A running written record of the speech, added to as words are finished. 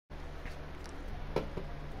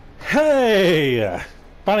Hey!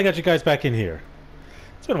 Finally got you guys back in here.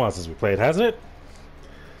 It's been a while since we played, hasn't it?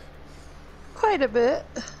 Quite a bit.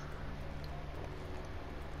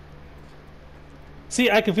 See,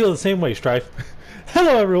 I can feel the same way, Strife.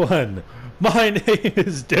 Hello, everyone! My name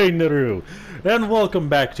is 𝓓𝓪𝓷𝓮'𝓼 and welcome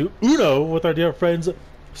back to Uno with our dear friends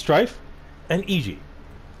Strife and 𝓓𝓪𝓷.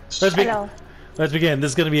 Let's begin.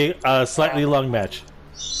 This is going to be a slightly long match.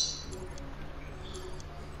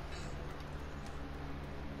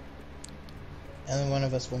 Only one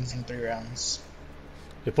of us wins in 3 rounds.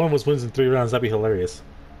 If one of us wins in 3 rounds, that'd be hilarious.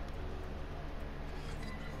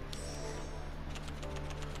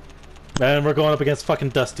 And we're going up against fucking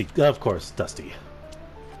Dusty. Of course, Dusty.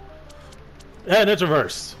 And it's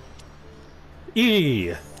reverse.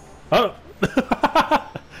 E. Oh.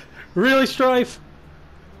 Really, Strife?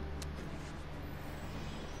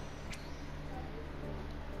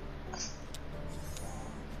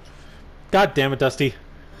 God damn it, Dusty.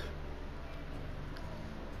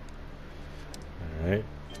 Alright.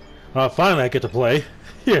 Oh, finally I get to play.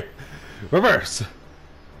 Here. Reverse.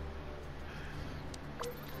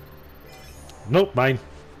 Nope, mine.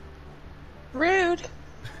 Rude.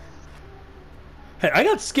 Hey, I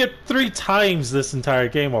got skipped 3 times this entire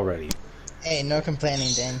game already. Hey, no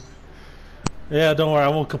complaining, Dane. Yeah, don't worry, I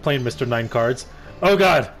won't complain, Mr. 9 Cards. Oh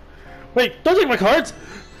god! Wait, don't take my cards!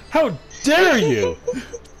 How dare you!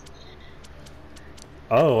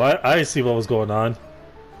 Oh, I see what was going on.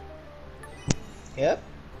 Yep.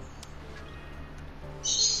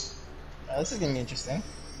 Oh, this is gonna be interesting.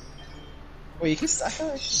 Wait, you can stack it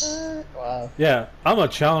like that? Wow. Yeah, I'm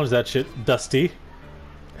gonna challenge that shit, Dusty.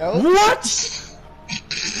 Oh. What?!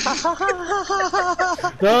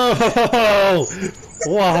 No!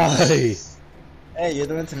 Why? Hey, you're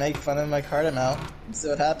the one to make fun of my card amount. Let's see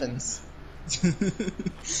what happens.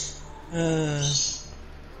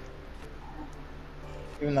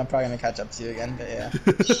 Even though I'm probably gonna catch up to you again, but yeah.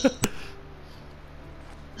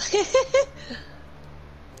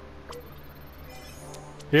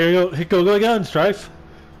 Here you go. Go again, Strife.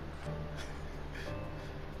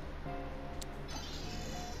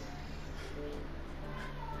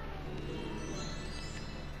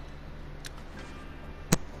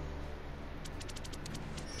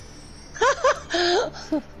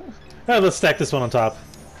 Let's stack this one on top.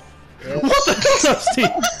 Yep. What the hell, Dusty?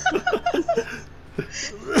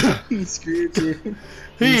 He screwed you.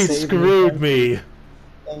 He screwed me.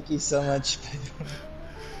 Thank you so much.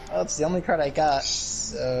 Well, it's the only card I got,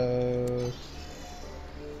 so...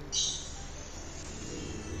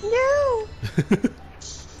 No.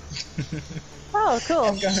 Oh, cool.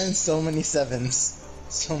 I've gotten so many 7s.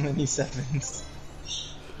 So many 7s.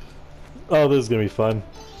 Oh, this is gonna be fun.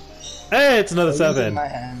 Hey, it's another 7. In my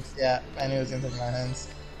hand. Yeah, I knew it was gonna take my hands.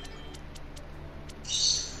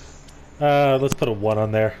 Let's put a 1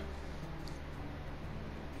 on there.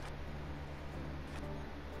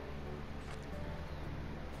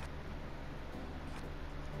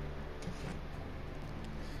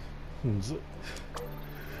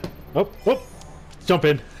 Oh, oh! Jump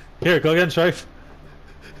in. Here, go again, Strife.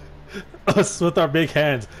 Us with our big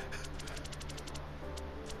hands.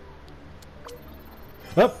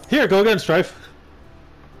 Oh, here, go again, Strife.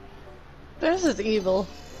 This is evil.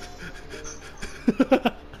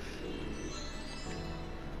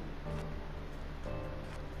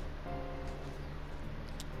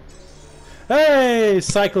 Hey,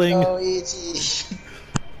 cycling. Oh, E.G.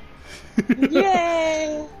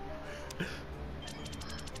 Yay!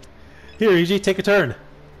 Here, E.G., take a turn.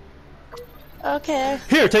 Okay.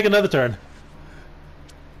 Here, take another turn.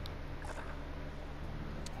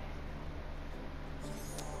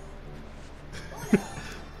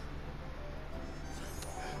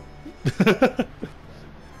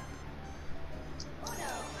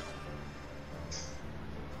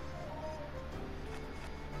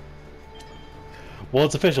 Well,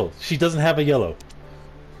 it's official. She doesn't have a yellow.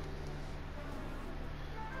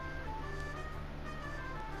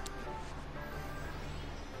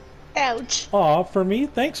 Ouch. Aw, for me?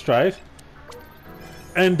 Thanks, Strife.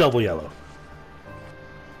 And double yellow.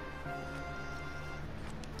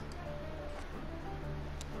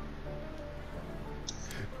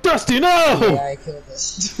 Dusty, no! Yeah, I killed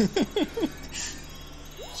this.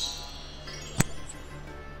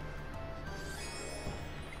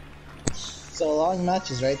 So long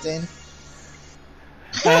matches, right, Dane?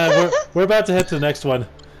 We're about to head to the next one.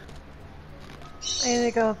 I need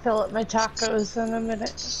to go fill up my tacos in a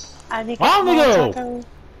minute. I need to On we go! tacos.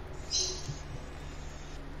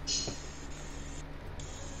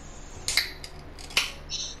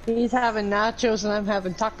 He's having nachos and I'm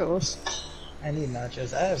having tacos. I need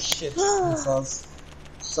nachos. I have chips and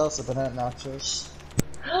salsa, but not nachos.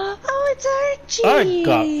 Oh, it's Archie! I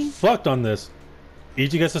got fucked on this.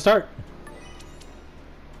 Each gets to start.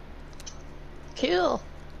 Cool.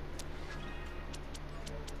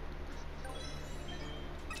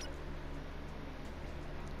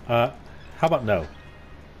 How about no?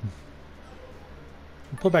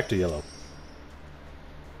 Put back to yellow.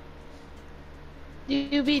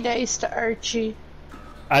 You be nice to Archie.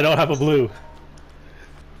 I don't have a blue.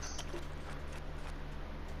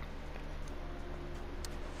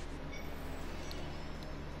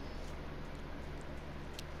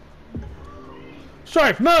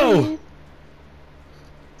 Strife, no!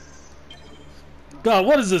 God,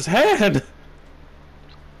 what is this hand?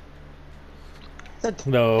 The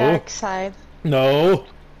No. dark side. No.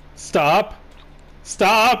 Stop.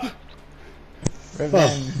 Stop.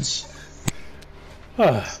 Revenge.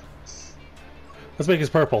 Let's make his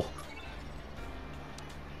purple.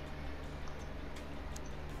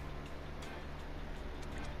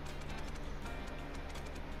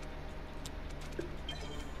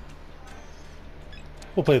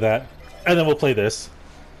 We'll play that. And then we'll play this.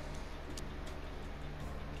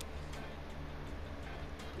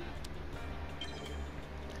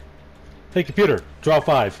 Hey computer, draw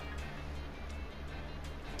 5.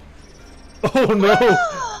 Oh no!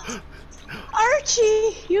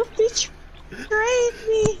 Archie, you betrayed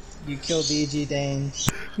me. You killed E.G. Dane.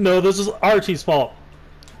 No, this is Archie's fault.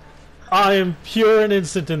 I am pure and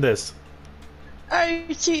innocent in this.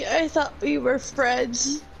 Archie, I thought we were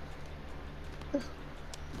friends.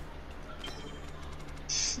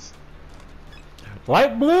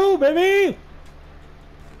 Light blue, baby!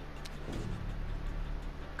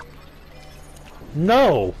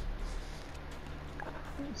 No!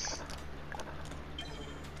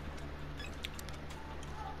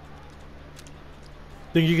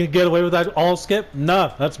 Think you can get away with that all skip?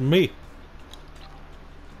 Nah, that's me.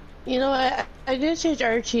 You know what? I did change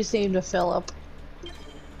Archie's name to Philip.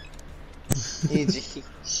 E.G.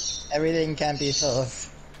 Everything can be Philip.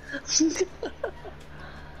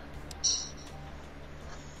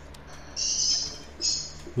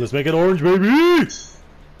 Let's make it orange, baby!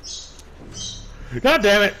 God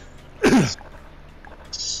damn it!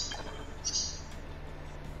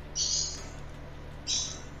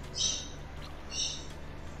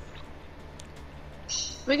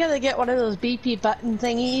 We gotta get one of those BP button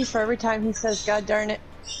thingies for every time he says, God darn it.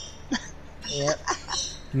 Yep.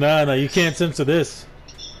 No, you can't censor this.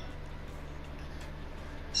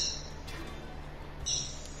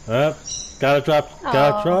 Up, gotta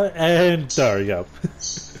try, and there you go.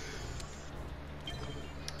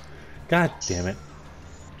 God damn it.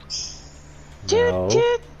 Toot, No.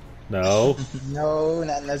 toot. No. No,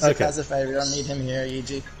 not unless it's Okay. classified. We don't need him here,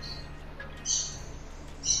 E.G.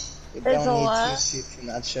 We There's a don't need lot. to shoot from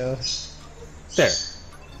that show. There.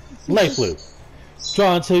 Light blue.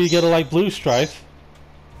 Draw until you get a light blue strife.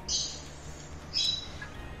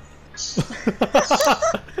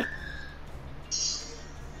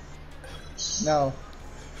 No.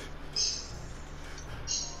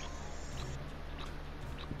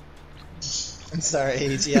 I'm sorry,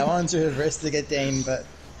 E.G. I wanted to reverse to get Dane, but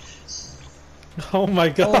Oh my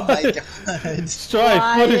god. oh my god. Strife,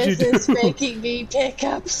 Why what did you is this do? making me pick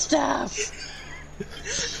up stuff?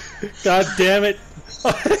 God damn it.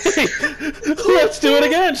 Let's do it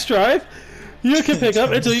again, Strife. You can pick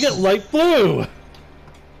up until you get light blue.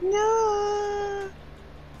 No.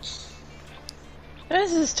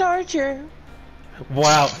 This is torture.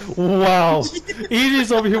 Wow. Wow.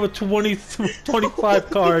 Edie's over here with 25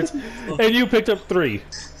 cards, and you picked up 3.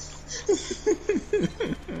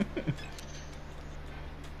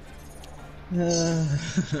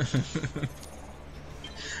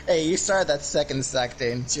 Hey, you started that second stack,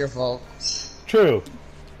 Dane. It's your fault. True.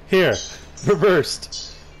 Here.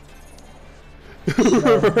 Reversed. No,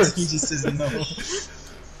 Reversed. he just says no.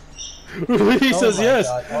 He says my yes.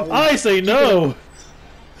 God. Oh, I say no.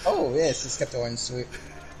 Oh, yes, it's kept orange. Sweet.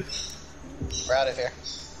 We're out of here.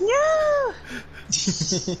 No.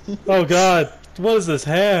 Oh god. What is this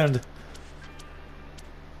hand?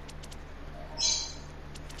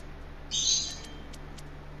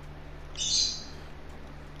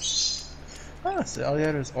 Oh, so all you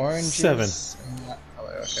had was oranges. 7. Oh,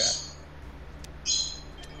 okay.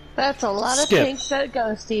 That's a lot of Skip. pink that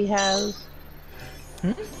Ghosty has.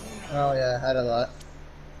 Oh, yeah, I had a lot.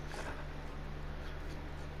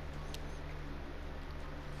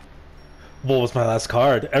 What was my last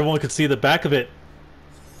card? Everyone could see the back of it.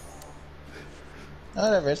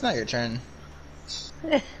 Whatever, it's not your turn.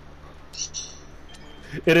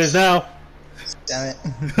 It is now. Damn it.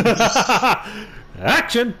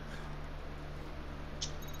 Action!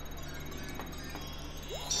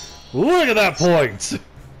 Look at that point!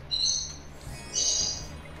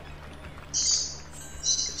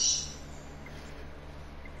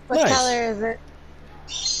 is it?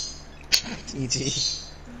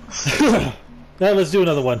 GG. Now let's do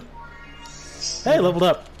another one. Hey, leveled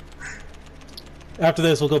up. After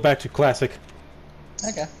this, we'll go back to classic.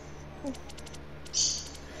 Okay.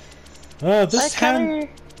 This hand.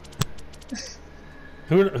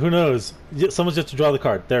 Who knows? Someone's just to draw the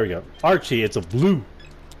card. There we go. Archie, it's a blue.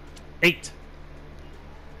 8.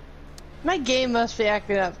 My game must be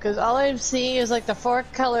acting up because all I'm seeing is like the 4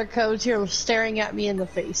 color codes here staring at me in the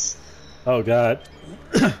face. Oh god.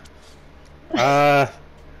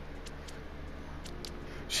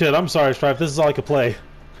 Shit, I'm sorry, Stripe. This is all I could play.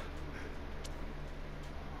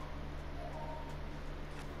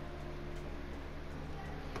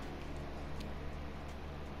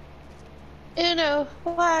 Uno,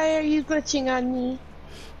 why are you glitching on me?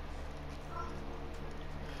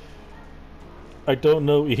 I don't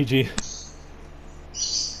know, EG.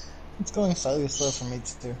 It's going slightly slow for me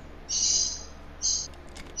too. It's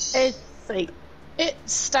like,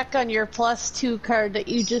 it's stuck on your +2 card that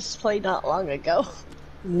you just played not long ago.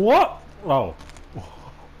 What? Oh.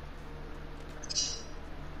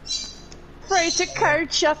 Right to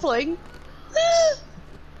card shuffling.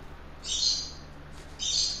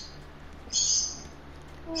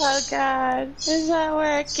 Oh god, is that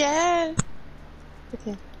working?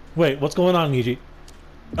 Okay. Wait, what's going on, EG?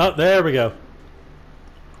 Oh, there we go.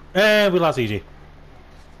 And we lost EG.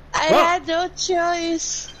 I had no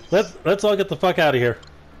choice. Let's all get the fuck out of here.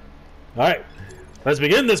 Alright. Let's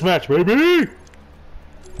begin this match, baby!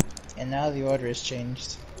 And now the order is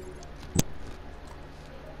changed.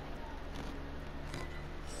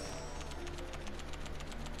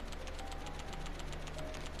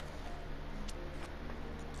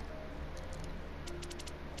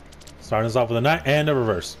 Starting us off with a 9 and a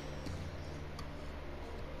reverse.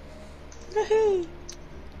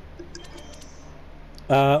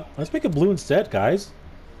 Let's make a blue instead, guys.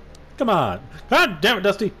 Come on. God damn it,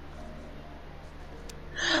 Dusty.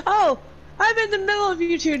 Oh, I'm in the middle of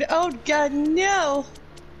you two. Oh god, no.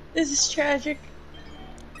 This is tragic.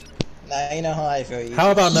 Now you know how I feel.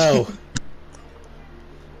 How about no?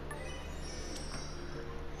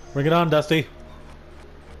 Bring it on, Dusty.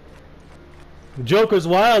 Joker's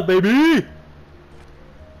wild, baby!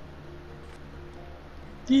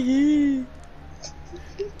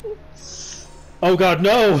 Oh god,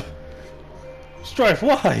 no! Strife,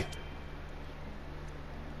 why?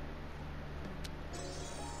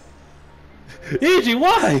 EG,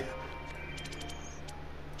 why?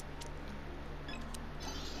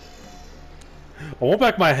 I want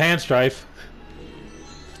back my hand, Strife.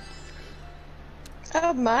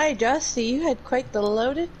 Oh my, Dusty, you had quite the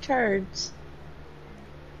loaded cards.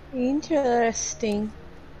 Interesting.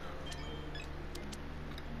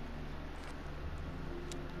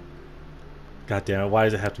 God damn it, why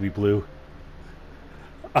does it have to be blue?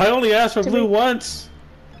 I only asked for blue once!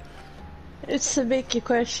 It's to make you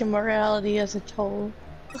question morality as a whole.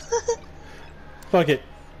 Fuck it.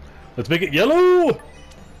 Let's make it yellow!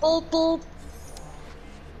 Bulb, bulb.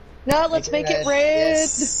 No, let's make it red.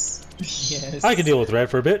 Yes. Yes. I can deal with red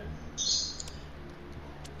for a bit.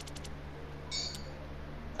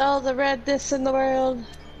 All the redness in the world.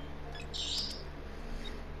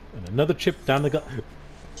 And another chip down the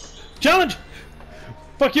Challenge!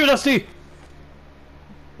 Fuck you, Dusty!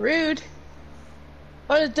 Rude.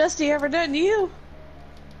 What has Dusty ever done to you?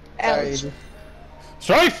 Sorry. Ouch.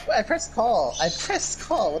 Strife! I pressed call. I pressed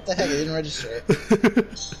call. What the heck? I didn't register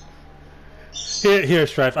it. Here,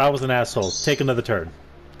 Strife. I was an asshole. Take another turn.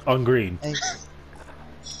 On green. Thank you.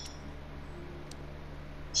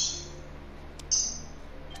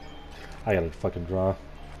 I gotta fucking draw.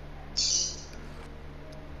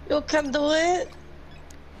 You'll come to it.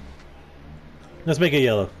 Let's make it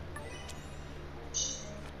yellow.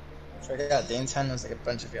 I forgot Danestown was like a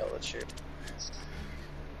bunch of yellow shit.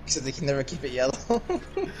 So they can never keep it yellow.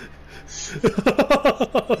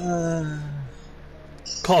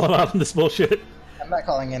 Call him out on this bullshit. I'm not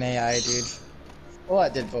calling an AI, dude. Well, I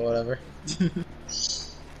did, but whatever.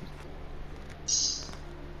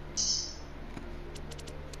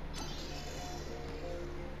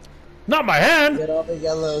 Not my hand! Get all the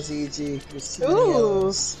yellows, EG. There's too many Ooh.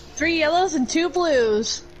 yellows. 3 yellows and 2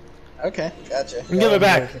 blues. Okay, gotcha. Give it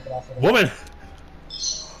back. Woman!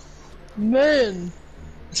 Man.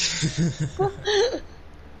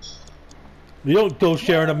 You don't go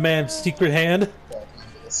sharing a man's secret hand.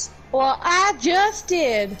 Well, I just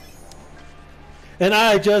did. And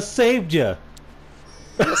I just saved you.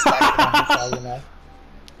 What?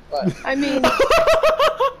 I mean,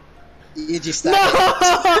 EG stack.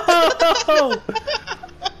 No!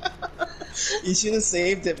 You should have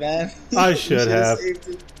saved it, man. I should have. Saved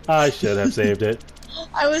it. I should have saved it.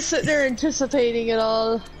 I was sitting there anticipating it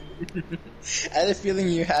all. I had a feeling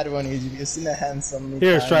you had one. You've seen a hand so many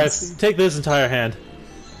Here, times. Strife, take this entire hand.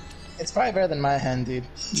 It's probably better than my hand, dude.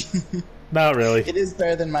 Not really. It is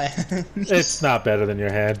better than my hand. It's not better than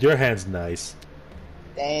your hand. Your hand's nice.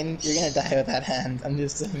 Dane, you're gonna die with that hand. I'm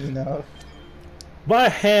just letting you know. My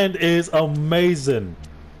hand is amazing.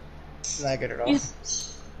 It's not good at all.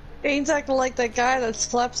 Dane's acting like that guy that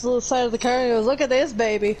slaps to the side of the car and goes, "Look at this,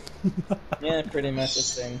 baby." Yeah, pretty much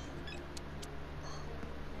this thing.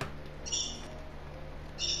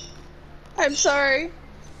 I'm sorry.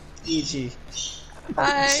 EG.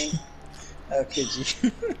 Hi. Oh, could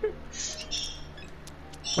you?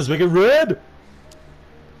 Let's make it red.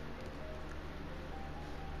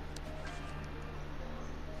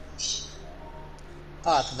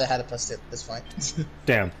 Oh, I thought they had a plus 2 at this point.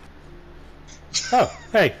 Damn. Oh,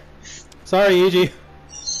 hey. Sorry, EG.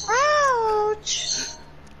 Ouch.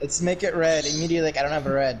 Let's make it red. Immediately, like, I don't have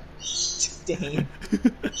a red. Dane.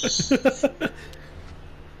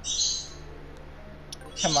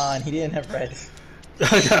 Come on, he didn't have red.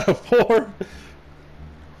 I got a 4.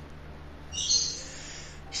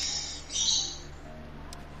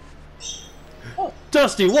 Oh.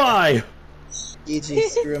 Dusty, why? EG,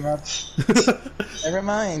 screw him up. Never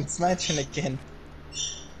mind, it's my turn again.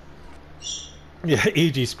 Yeah,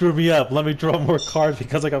 EG, screw me up. Let me draw more cards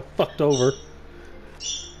because I got fucked over.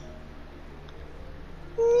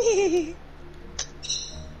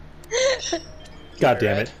 God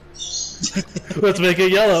damn it. Let's make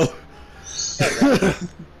it yellow.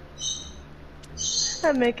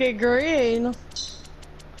 I make it green.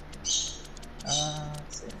 Let's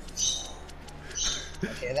see.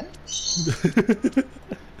 Okay then.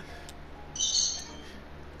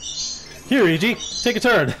 Here, EG, take a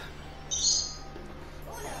turn.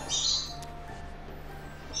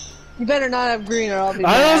 You better not have green or I'll be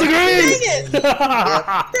I mad. was green! Dang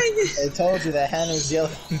it! I told you that hand was yellow.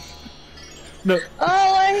 No.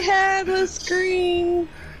 All I had was green.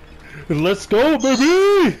 Let's go,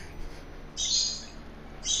 baby!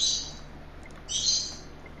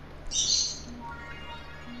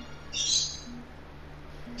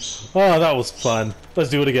 Oh, that was fun. Let's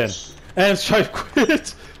do it again. And let's try to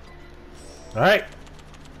quit. Alright.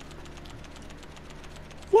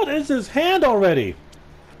 What is his hand already?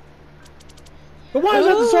 But why is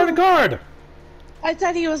that the starting card? I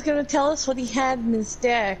thought he was gonna tell us what he had in his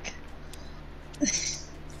deck.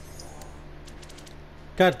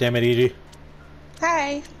 God damn it, EG.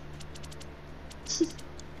 Hi.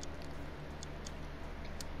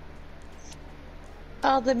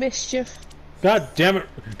 All the mischief. God damn it.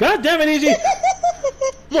 God damn it, EG!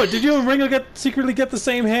 What, did you and Ringo secretly get the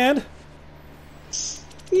same hand?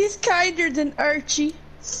 He's kinder than Archie.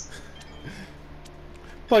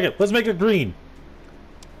 Fuck it, let's make it green.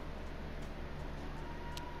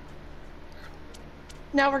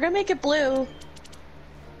 Now we're gonna make it blue.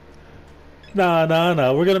 Nah,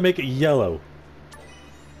 we're gonna make it yellow.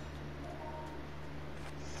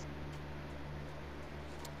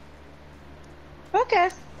 Okay.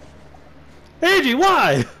 EG,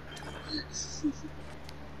 why?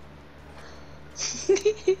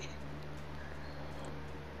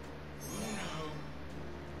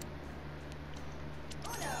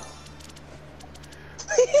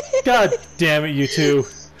 God damn it, you two.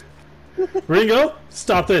 Ringo,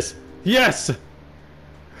 stop this. Yes!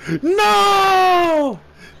 No!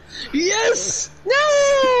 Yes!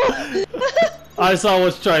 No! I saw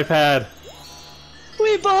what Strife had.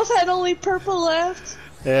 We both had only purple left.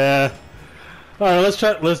 Yeah.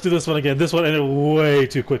 Alright, let's do this one again. This one ended way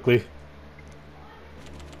too quickly.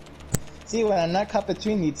 See, when I'm not caught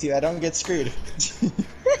between you two, I don't get screwed.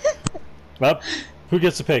 Well, who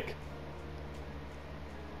gets to pick?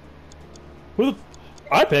 Who the...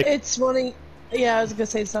 I pick. It's funny. Yeah, I was gonna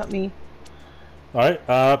say it's not me.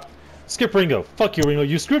 Alright, skip Ringo. Fuck you, Ringo.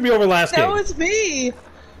 You screwed me over last That game. was me!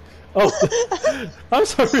 Oh, I'm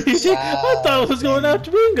sorry, EG. I thought it was going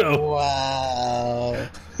after Ringo. Wow.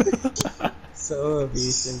 So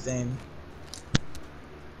abusive, Dane.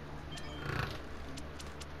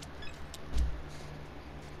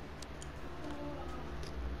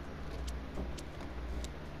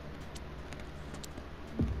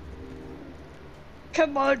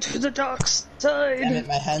 Come on to the dark Damn side. it,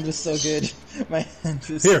 my hand was so good. My hand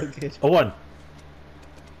was Here, so good. a 1.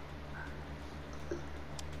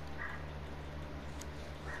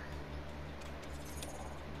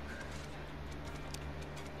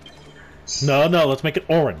 No, let's make it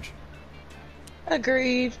orange.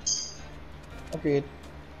 Agreed. Agreed.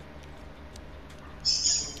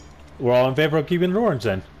 We're all in favor of keeping it orange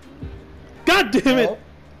then. God damn it!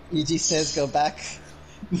 EG says go back.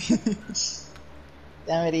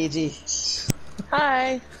 Damn it, EG.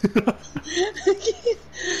 Hi.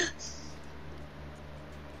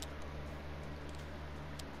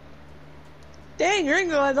 Dang,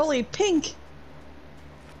 Ringo had only pink.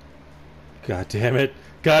 God damn it!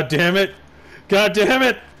 God damn it! God damn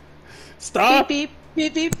it! Stop! Beep,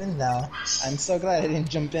 beep, beep, beep. No, I'm so glad I didn't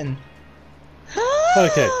jump in.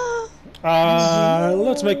 Okay.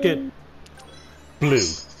 Let's make it blue.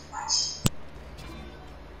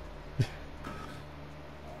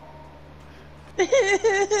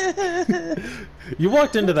 You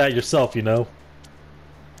walked into that yourself, you know.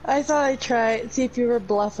 I thought I'd try it, see if you were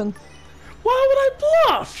bluffing. Why would I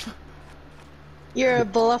bluff? You're a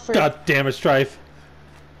bluffer. God damn it, Strife.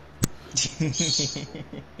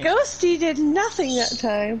 Ghosty did nothing that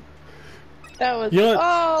time. That was You know what?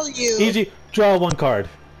 all you. Easy, draw one card.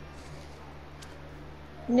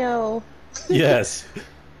 No. Yes.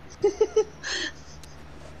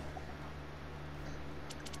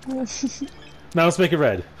 Now let's make it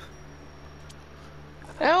red.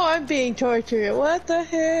 Now I'm being tortured. What the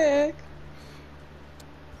heck?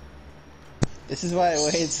 This is why I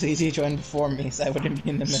waited so EG joined before me, so I wouldn't be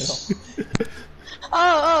in the middle.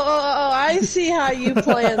 Oh, I see how you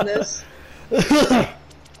plan this.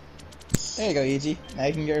 There you go, EG. Now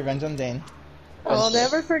you can get revenge on Dane. I'll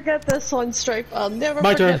never forget this one, Stripe. I'll never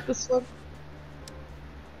My forget turn. this one.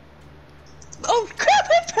 Oh crap,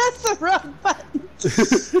 I pressed the wrong button!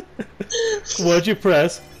 What'd you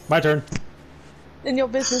press? My turn. In your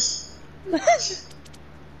business.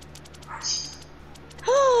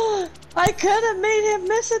 I could have made him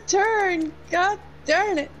miss a turn. God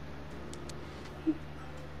darn it.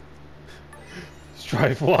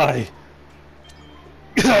 Strife, why?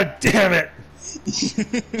 God damn it!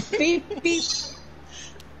 Beep, beep.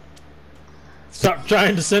 Stop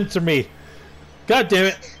trying to censor me. God damn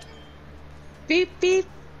it. Beep, beep.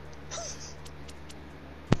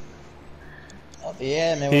 Oh,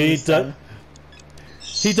 yeah, man. He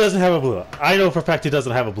doesn't have a blue. I know for a fact he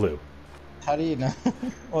doesn't have a blue. How do you know?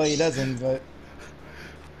 Well, he doesn't, but...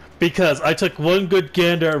 Because I took one good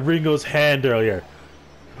gander at Ringo's hand earlier.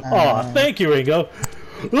 Aw, thank you, Ringo.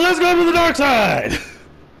 Let's go to the dark side!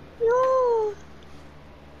 No.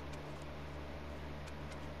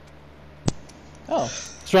 Oh.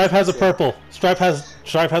 Strife has a purple. Strife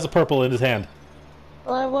has a purple in his hand.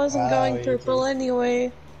 Well, I wasn't Wow, going you purple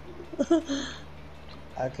anyway.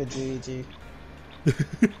 How could you, EG?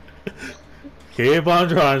 Keep on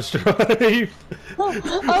drawing, Strife. Oh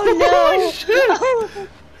no! Shit.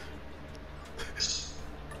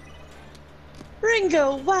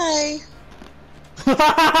 Ringo, why?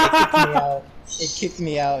 It kicked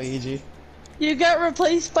me out, EG. You got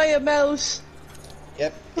replaced by a mouse.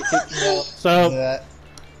 Yep, it kicked me out. So- because of that.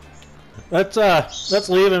 Let's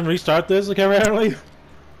leave and restart this, okay, randomly?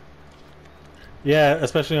 Yeah,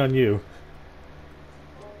 especially on you.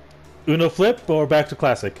 Uno flip or back to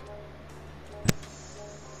classic?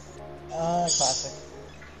 Classic.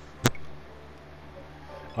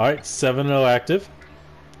 Alright, 7-0 active.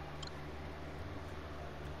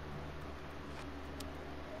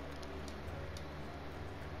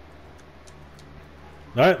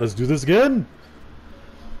 Alright, let's do this again.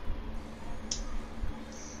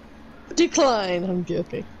 Decline, I'm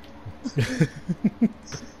joking.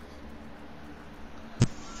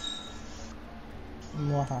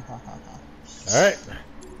 Alright.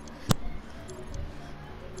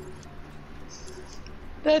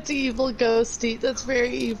 That's evil, Ghosty. That's very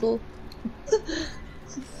evil.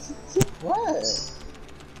 What?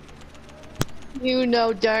 You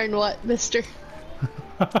know darn what, mister.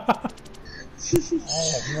 I have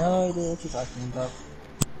no idea what you're talking about.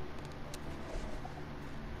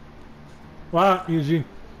 Wow, Eugene.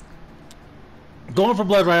 Going for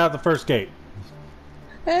blood right out the first gate.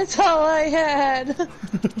 That's all I had.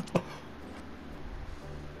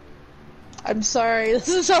 I'm sorry, this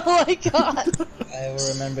is all I got. I will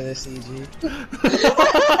remember this, EG.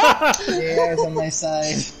 The air's on my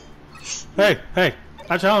side. Hey,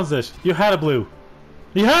 I challenge this. You had a blue.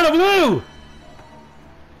 You had a blue!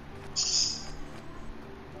 It's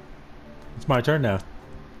my turn now.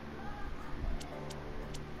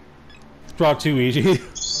 Draw 2, EG.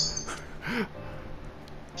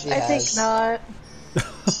 She I think has. not.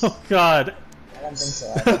 Oh, God. I don't think so.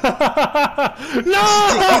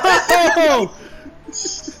 No!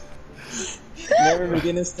 Never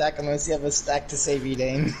begin a stack unless you have a stack to save you,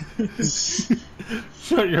 Dane.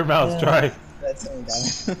 Shut your mouth, Strife. That's only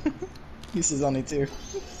done. This is only 2.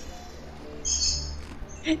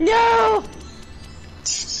 No!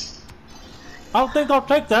 I don't think I'll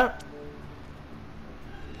take that.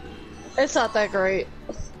 It's not that great.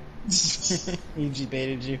 EG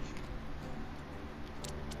baited you.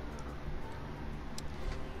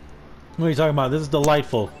 What are you talking about? This is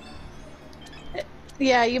delightful.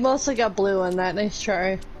 Yeah, you mostly got blue on that. Nice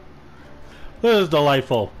try. This is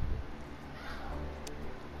delightful.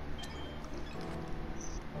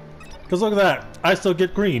 Because look at that. I still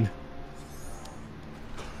get green.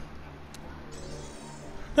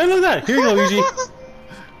 Hey, look at that. Here you go, Eugene.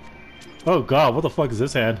 Oh, God. What the fuck is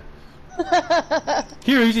this hand?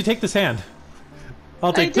 Here, Eugene, take this hand.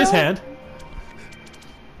 I'll take this hand.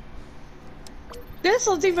 This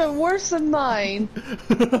one's even worse than mine.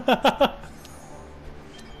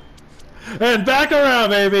 And back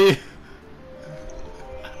around, baby.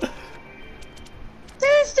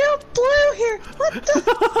 There's still blue here. What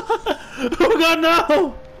the? Oh God,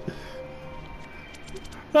 no!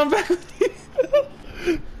 I'm back with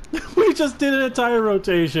you. We just did an entire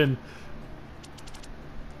rotation.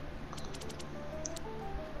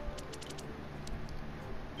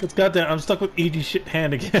 It's goddamn. I'm stuck with EG shit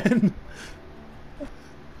hand again.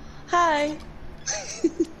 Hi.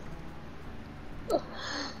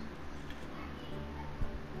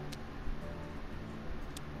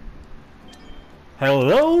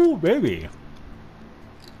 Hello, baby.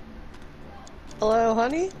 Hello,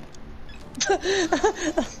 honey.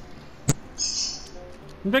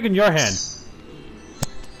 I'm taking your hand.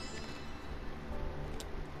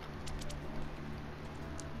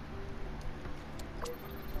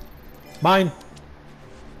 Mine.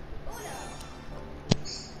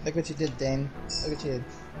 Look what you did, Dane. Look what you did.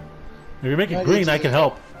 If you're making No, green, EG. I can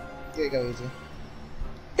help. Here you go, EG.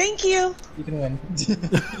 Thank you. You can win.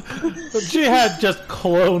 She had just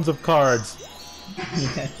clones of cards.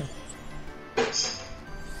 Yeah.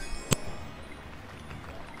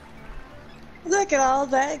 Look at all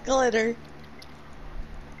that glitter.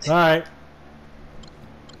 Alright.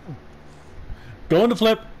 Going to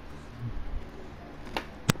flip.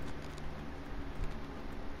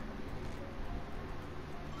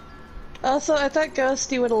 Also, I thought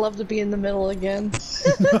Ghosty would have loved to be in the middle again. I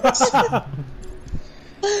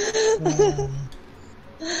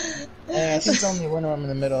think it's only one arm in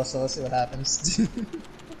the middle, so let's see what happens.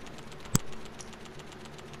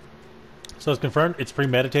 So it's confirmed. It's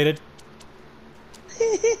premeditated.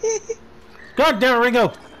 God damn it,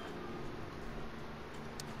 Ringo!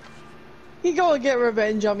 He gonna get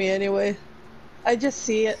revenge on me anyway. I just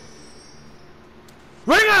see it.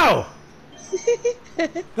 Ringo!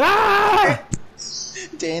 Ah!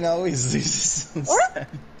 Dane always loses.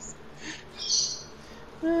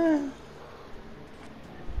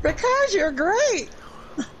 Because you're great.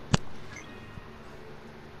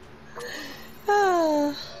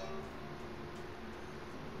 Aww.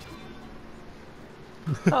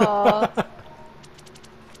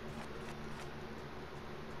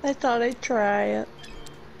 I thought I'd try it.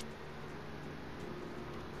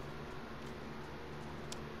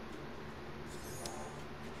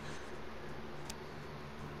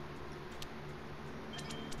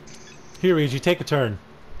 Here, Easy, take a turn.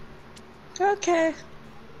 Okay.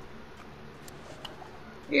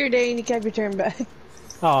 You're Dane, you kept your turn back.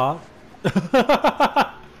 Aw.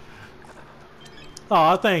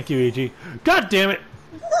 Aw, thank you, E.G. God damn it!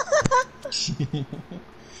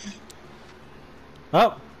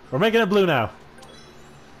 Oh, we're making it blue now.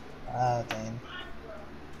 Oh, Dane.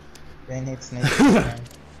 Dane hates snakes.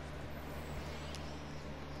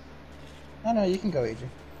 Oh no, you can go,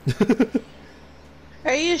 EJ.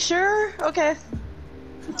 Are you sure? Okay.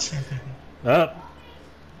 Oh,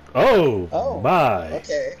 my.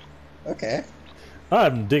 Okay. Okay.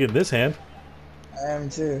 I'm digging this hand. I am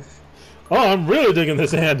too. Oh, I'm really digging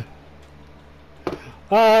this hand.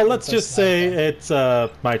 Let's just say it's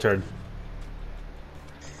my turn.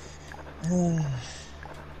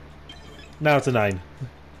 Now it's a 9.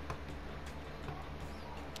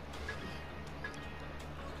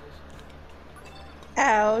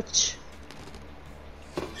 Ouch.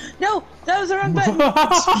 No, that was the wrong button.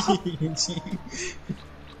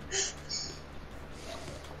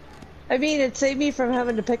 I mean, it saved me from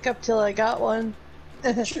having to pick up till I got one.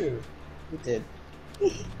 True. It did.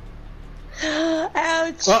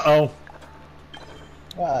 Ouch. Uh-oh.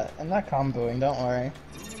 What? I'm not comboing, don't worry.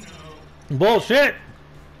 Bullshit!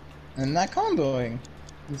 I'm not comboing.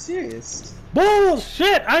 I'm serious.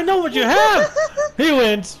 Bullshit! I know what you have! He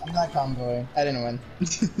wins! I'm not comboing. I didn't win.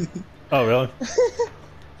 Oh, really?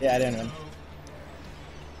 Yeah, I didn't win.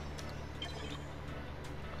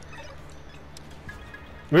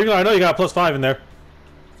 Ringo, I know you got a +5 in there.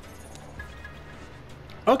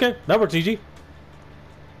 Okay, that works, EG.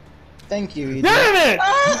 Thank you, EJ. Damn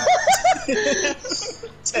it!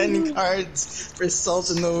 10 cards for salt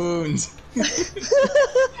in the wound.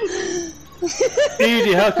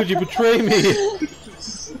 EG, how could you betray me?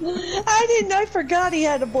 I forgot he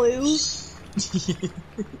had a blue.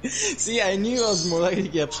 See, I knew I was more likely to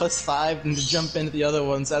get a +5 than to jump into the other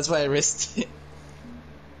one, so that's why I risked it.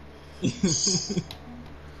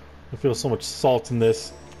 I feel so much salt in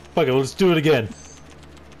this. Fuck it, let's do it again.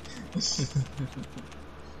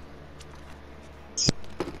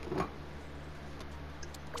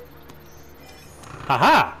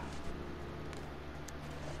 Haha!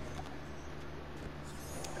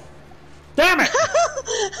 Damn it!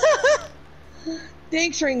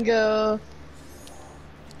 Thanks, Ringo.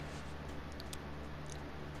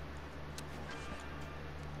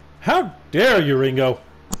 How dare you, Ringo?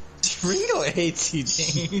 Ringo hates you,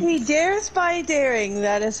 Dane. He dares by daring.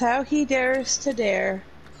 That is how he dares to dare.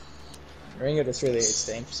 Ringo just really hates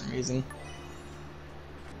Dane for some reason.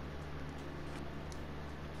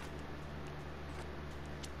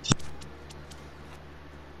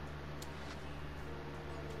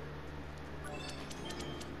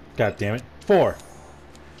 God damn it. 4.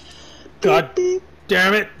 God Beep,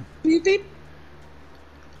 damn it! beep, beep,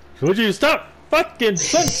 Would you stop fucking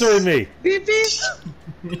censoring me? beep,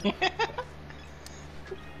 beep.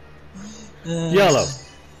 Yellow.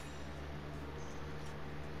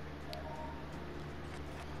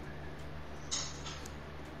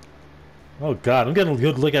 Oh god, I'm getting a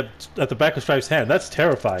good look at the back of Stripe's hand. That's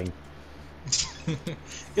terrifying.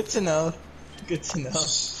 Good to know. Good to know.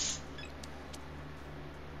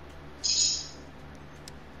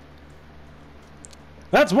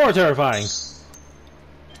 That's more terrifying.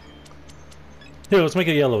 Here, let's make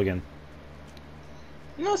it yellow again.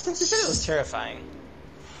 You know, since you said it was terrifying.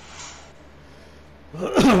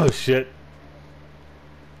 Oh shit.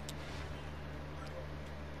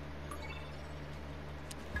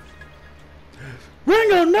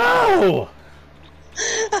 Ringo, no!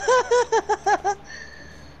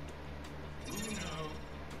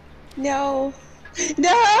 No.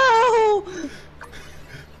 No!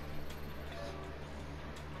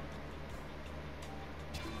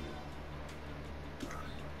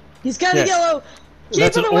 He's got Yeah. a yellow. Keep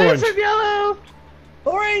That's it an away orange. from yellow.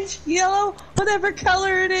 Orange, yellow, whatever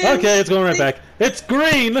color it is. Okay, it's going right back. It's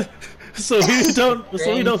green! So we don't... So we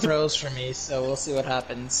Green don't... froze for me, so we'll see what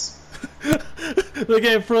happens. The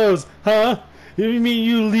game froze, huh? You mean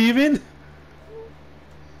you leaving?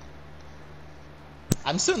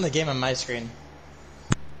 I'm still in the game on my screen.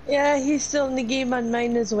 Yeah, he's still in the game on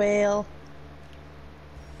mine as well.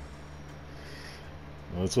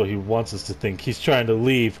 Well, that's what he wants us to think. He's trying to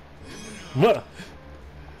leave.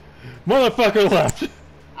 Motherfucker left!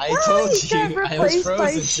 I Oh, told he got you, I was replaced frozen.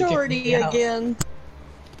 by to kick Shorty me out. again.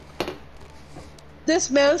 This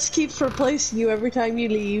mouse keeps replacing you every time you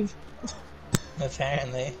leave.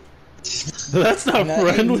 Apparently. That's not And I hate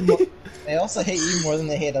you friendly. more- They also hate you more than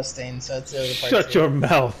they hate us, Dane, so it's the other part. Shut your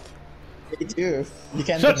mouth. They do. You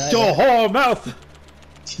can't Shut deny your that. whore mouth.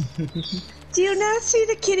 Do you not see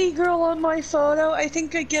the kitty girl on my photo? I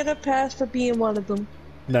think I get a pass for being one of them.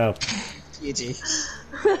 No. GG.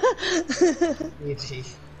 GG.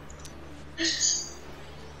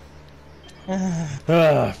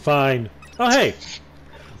 Fine. Oh, hey.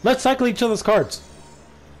 Let's cycle each other's cards.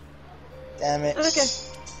 Damn it. Okay.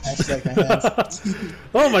 I just like my hands.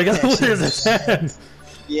 Oh my god, what is this hand?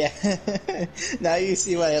 Yeah. Now you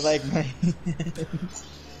see why I like my hands.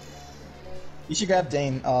 You should grab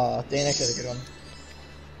Dane. Aw, Dane actually had a good one.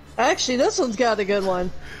 Actually, this one's got a good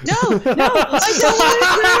one. No, I don't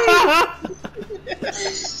want to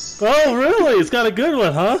agree. Oh, really? It's got a good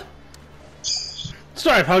one, huh?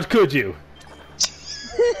 Stripe, how could you?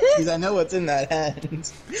 Because I know what's in that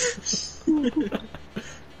hand.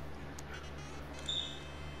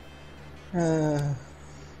 Fine,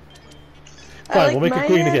 we'll make it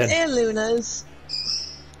green again. And Luna's.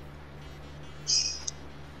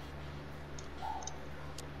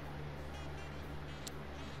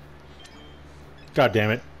 God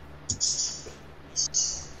damn it.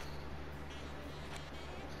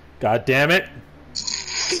 God damn it.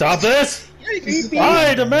 Stop this!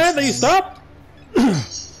 I demand that you stop!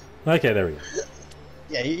 Okay, there we go.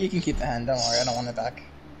 Yeah, you can keep the hand. Don't worry, I don't want it back.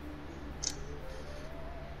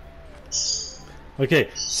 Okay,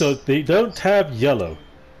 so they don't have yellow.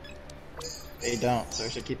 They don't, so we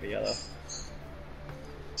should keep it yellow.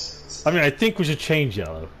 I mean, I think we should change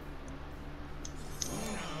yellow.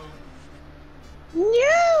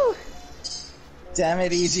 No! Damn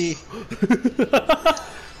it, EG.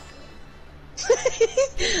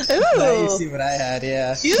 Ooh! Now you see what I had,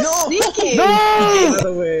 yeah. You sneaky! He No! gave her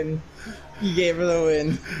the win. He gave her the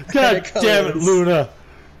win. God damn it, Luna!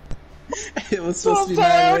 It was supposed to be fell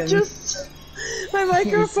my out win. just... My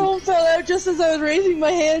microphone fell out just as I was raising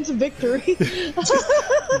my hands in victory.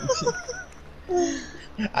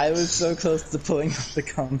 I was so close to pulling off the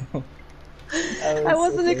combo. I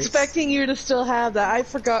wasn't expecting you to still have that. I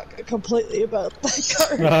forgot completely about that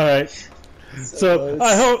card. All right. So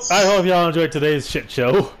I hope y'all enjoyed today's shit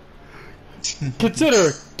show.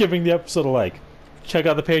 Consider giving the episode a like. Check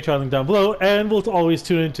out the Patreon link down below, and we'll always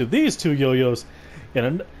tune into these two yo-yos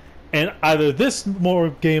in either this more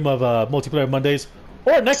game of Multiplayer Mondays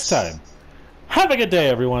or next time. Have a good day,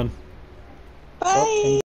 everyone. Bye.